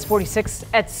CBS 46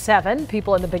 at 7.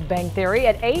 People in the Big Bang Theory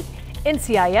at 8.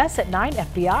 NCIS at 9,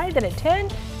 FBI, then at 10,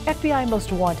 FBI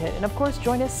Most Wanted. And of course,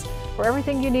 join us for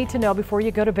everything you need to know before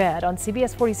you go to bed on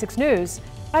CBS 46 News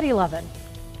at 11.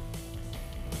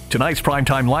 Tonight's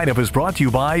primetime lineup is brought to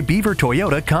you by Beaver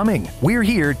Toyota Coming. We're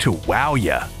here to wow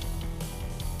ya.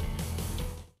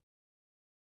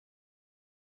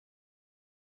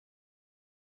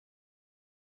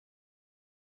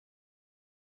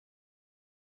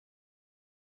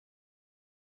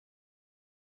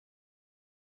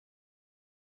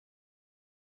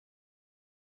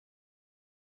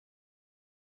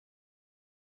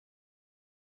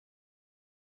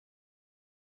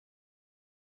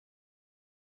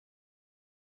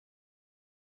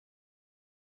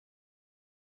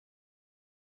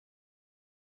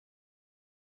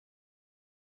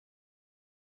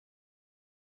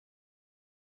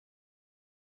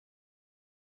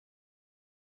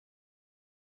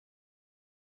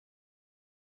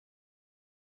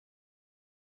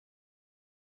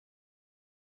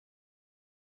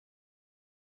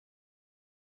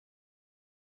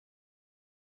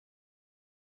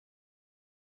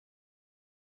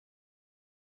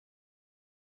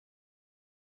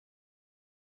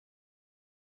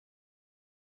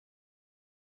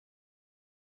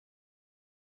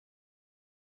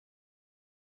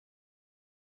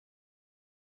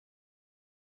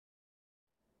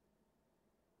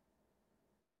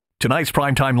 Tonight's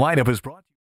primetime lineup is brought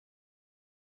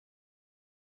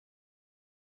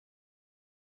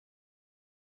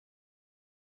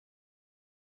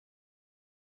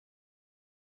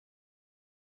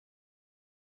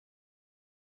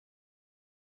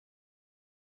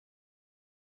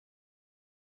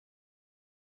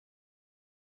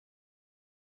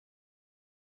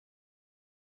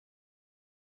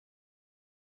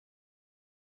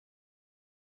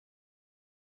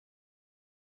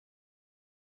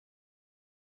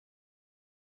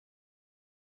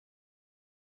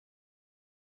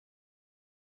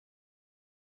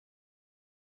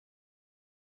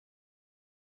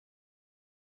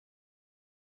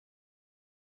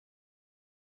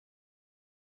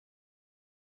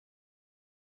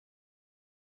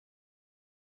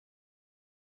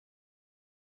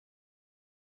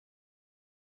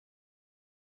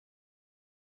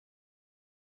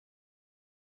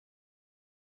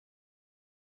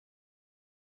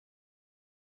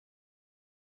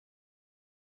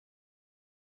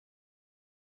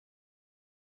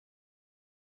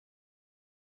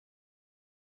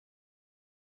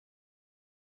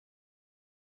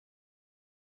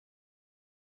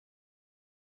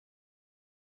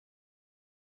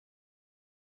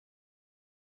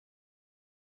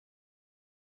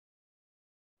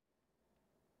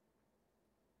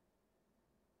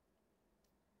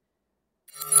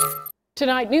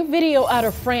Tonight, new video out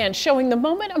of France showing the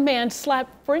moment a man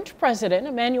slapped French President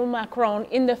Emmanuel Macron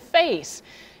in the face.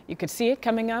 You could see it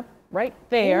coming up right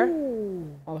there.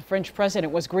 While the French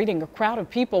president was greeting a crowd of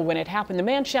people when it happened, the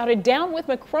man shouted, "Down with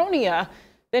Macronia,"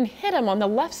 then hit him on the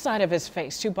left side of his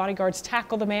face. 2 bodyguards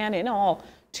tackled the man. In all,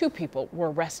 2 people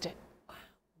were arrested.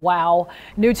 Wow.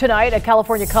 New tonight, a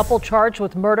California couple charged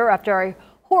with murder after a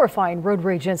horrifying road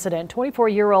rage incident.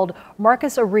 24-year-old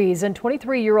Marcus Ariz and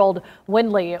 23-year-old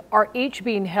Winley are each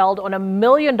being held on $1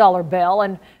 million bail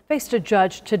and faced a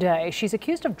judge today. She's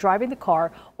accused of driving the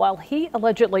car while he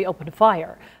allegedly opened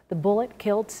fire. The bullet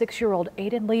killed 6-year-old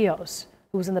Aiden Leos,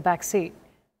 who was in the back seat.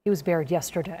 He was buried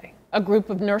yesterday. A group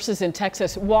of nurses in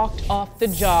Texas walked off the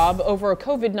job over a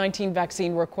COVID-19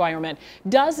 vaccine requirement.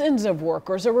 Dozens of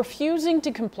workers are refusing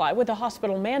to comply with a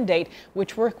hospital mandate,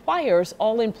 which requires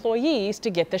all employees to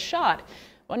get the shot.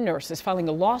 One nurse is filing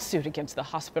a lawsuit against the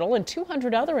hospital, and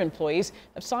 200 other employees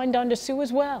have signed on to sue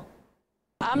as well.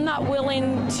 I'm not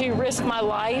willing to risk my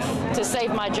life to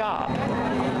save my job,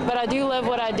 but I do love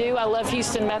what I do. I love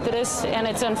Houston Methodist, and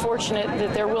it's unfortunate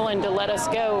that they're willing to let us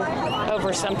go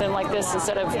over something like this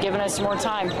instead of giving us more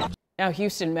time. Now,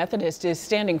 Houston Methodist is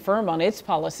standing firm on its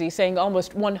policy, saying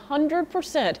almost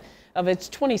 100% of its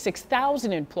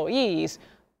 26,000 employees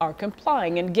are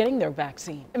complying and getting their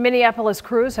vaccine. Minneapolis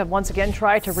crews have once again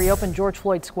tried to reopen George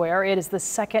Floyd Square. It is the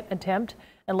second attempt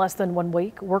in less than 1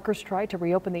 week. Workers tried to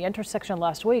reopen the intersection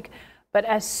last week, but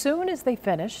as soon as they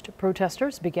finished,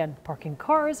 protesters began parking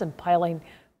cars and piling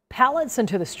pallets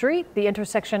into the street. The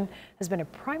intersection has been a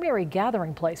primary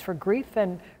gathering place for grief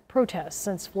and protests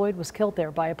since Floyd was killed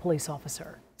there by a police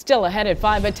officer. Still ahead at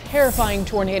 5, a terrifying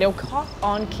tornado caught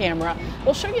on camera.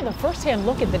 We'll show you the first-hand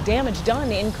look at the damage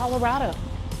done in Colorado.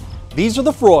 These are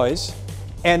the Froys,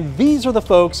 and these are the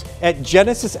folks at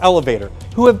Genesis Elevator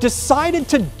who have decided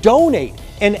to donate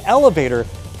an elevator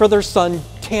for their son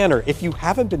Tanner. If you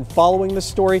haven't been following this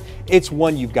story, it's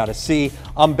one you've got to see.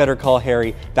 I'm Better Call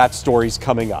Harry. That story's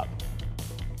coming up.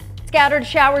 Scattered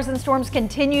showers and storms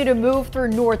continue to move through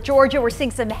North Georgia. We're seeing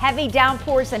some heavy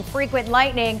downpours and frequent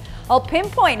lightning. I'll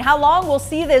pinpoint how long we'll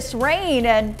see this rain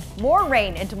and more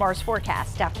rain in tomorrow's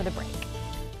forecast after the break.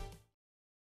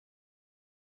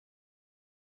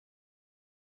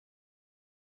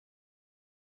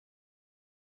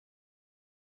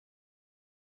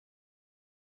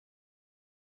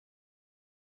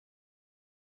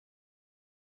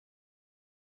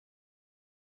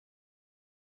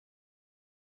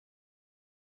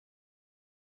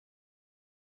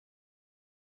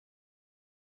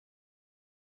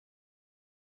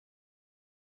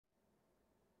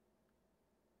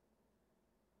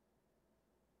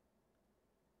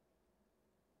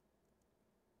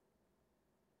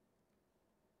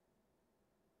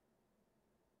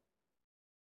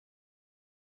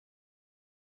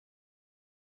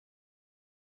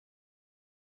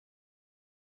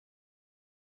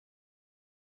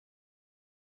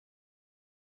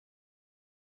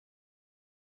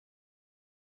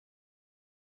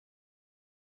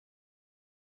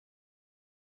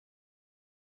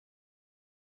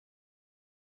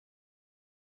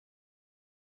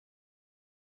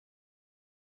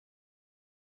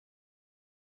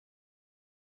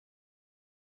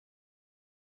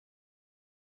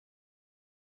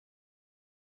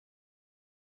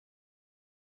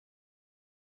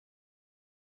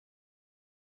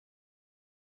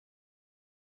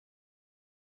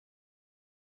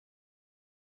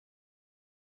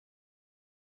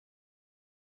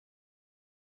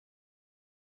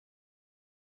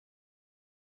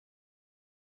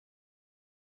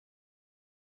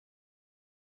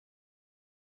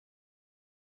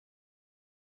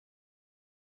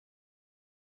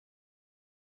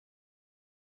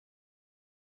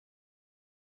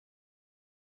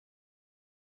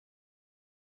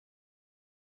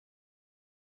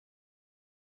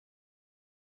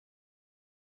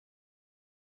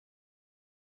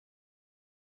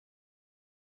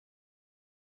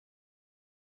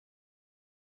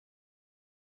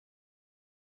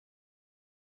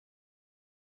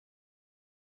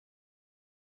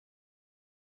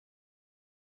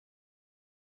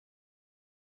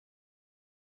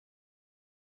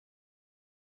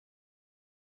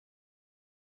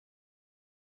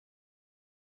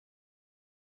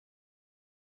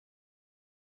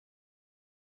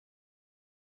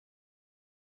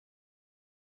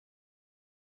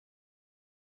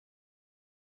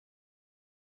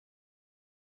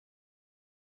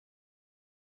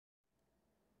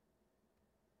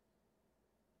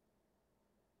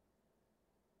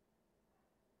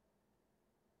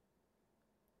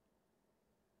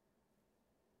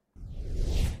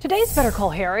 Today's Better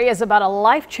Call Harry is about a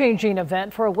life-changing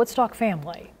event for a Woodstock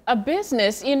family. A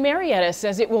business in Marietta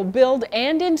says it will build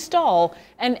and install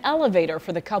an elevator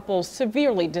for the couple's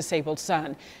severely disabled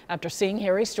son. After seeing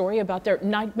Harry's story about their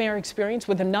nightmare experience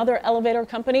with another elevator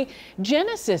company,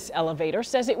 Genesis Elevator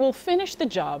says it will finish the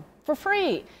job for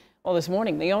free. Well, this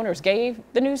morning, the owners gave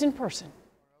the news in person.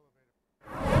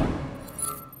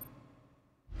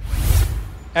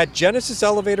 At Genesis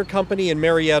Elevator Company in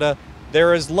Marietta,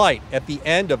 there is light at the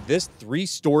end of this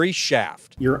 3-story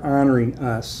shaft. You're honoring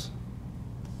us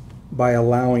by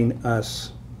allowing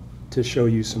us to show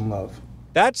you some love.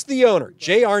 That's the owner,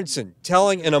 Jay Arnson,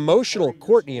 telling an emotional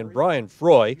Courtney and Brian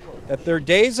Froy that their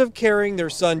days of carrying their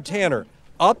son Tanner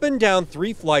up and down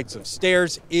 3 flights of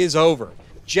stairs is over.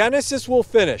 Genesis will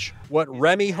finish what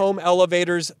Remy Home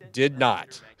Elevators did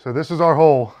not. So this is our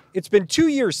hole. It's been 2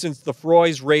 years since the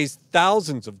Froys raised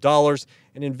thousands of dollars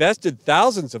and invested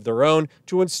thousands of their own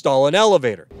to install an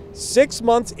elevator. 6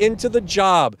 months into the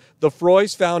job, the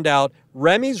Froys found out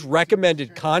Remy's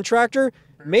recommended contractor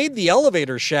made the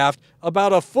elevator shaft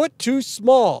about a foot too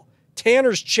small.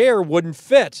 Tanner's chair wouldn't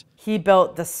fit. He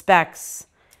built the specs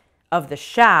of the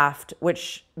shaft,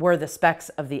 which were the specs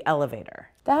of the elevator.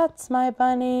 That's my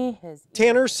bunny.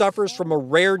 Tanner suffers from a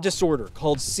rare disorder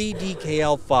called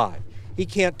CDKL5. He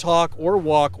can't talk or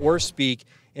walk or speak,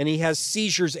 and he has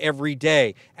seizures every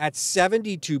day. At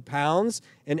 72 pounds,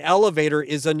 an elevator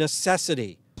is a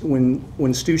necessity.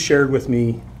 When Stu shared with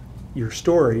me your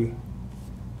story,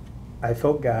 I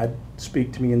felt God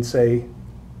speak to me and say,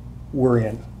 we're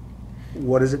in.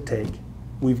 What does it take?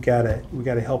 We got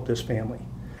to help this family.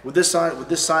 With this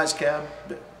size cab,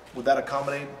 would that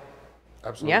accommodate?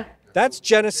 Absolutely. Yeah. That's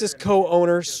Genesis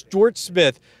co-owner Stuart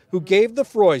Smith, who gave the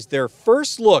Froys their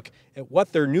first look at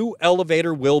what their new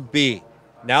elevator will be.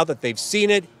 Now that they've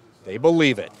seen it, they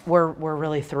believe it. We're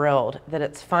really thrilled that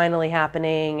it's finally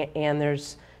happening, and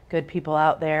there's good people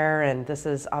out there, and this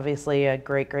is obviously a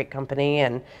great company,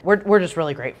 and we're just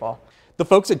really grateful. The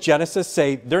folks at Genesis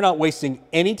say they're not wasting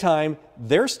any time.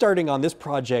 They're starting on this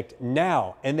project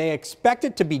now, and they expect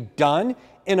it to be done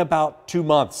in about 2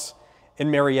 months. In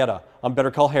Marietta, I'm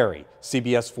Better Call Harry,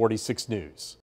 CBS 46 News.